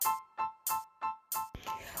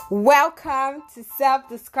Welcome to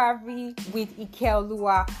Self-Discovery with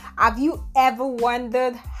Ikeoluwa. Have you ever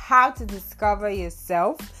wondered how to discover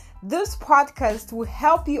yourself? This podcast will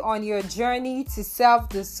help you on your journey to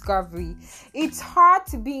self-discovery. It's hard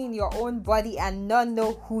to be in your own body and not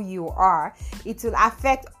know who you are. It will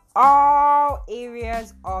affect all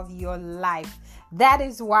areas of your life. That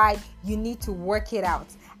is why you need to work it out.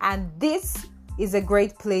 And this is a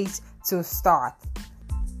great place to start.